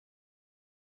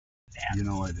You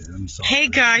know I did. I'm sorry. Hey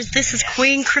guys, this is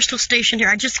Queen Crystal Station here.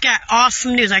 I just got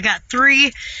awesome news. I got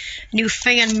 3 new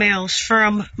fan mails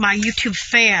from my YouTube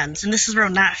fans, and this is real,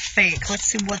 not fake. Let's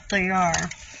see what they are.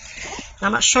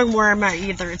 I'm not showing where I'm at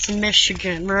either. It's in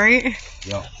Michigan, right?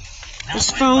 Yep.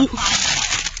 This phone.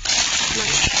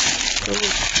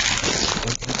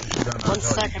 1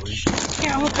 second.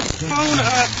 Yeah, I'll hook this phone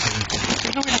up.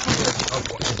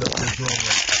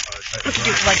 Look at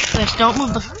it like this. Don't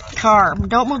move the car.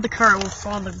 Don't move the car. It will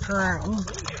fall on the ground.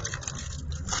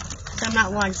 I'm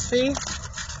not lying. See? Up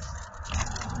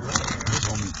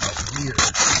here,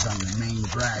 it's on the main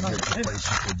drag. It's the place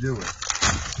you could do it.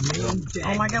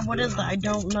 Oh my god, what is that? I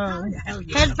don't know.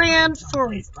 Headband for...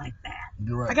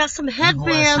 I got some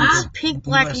headbands, pink,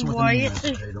 black, and white.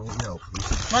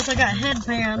 Plus I got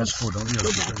headbands. That's cool. Don't yell.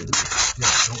 Yeah,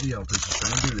 don't yell because you're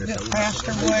trying to do this.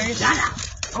 Faster ways.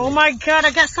 Oh my god,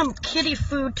 I got some kitty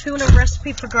food, tuna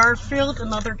recipe for Garfield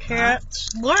and other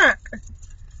cats. Look!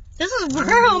 This is real,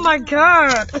 oh my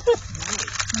god!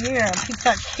 Yeah, people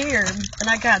got cared. And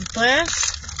I got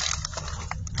this.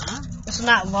 It's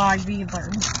not live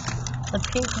either. The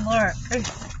pink look.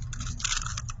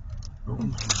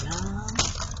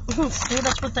 See,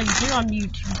 that's what they do on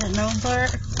YouTube. Didn't know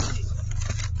that?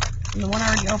 And the one I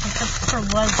already opened, that's for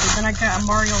Leslie. Then I got a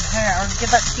Mario hat. I'll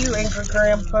give that to you, Angry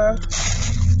Grandpa.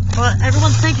 But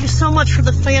everyone, thank you so much for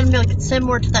the fan mail. You can send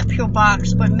more to that P.O.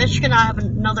 box. But in Michigan, I have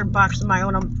another box of my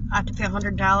own. I have to pay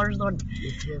 $100, though. I'm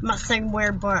not saying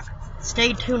where, but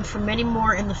stay tuned for many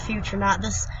more in the future. Not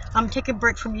this. I'm taking a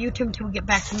break from YouTube until we get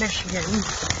back to Michigan.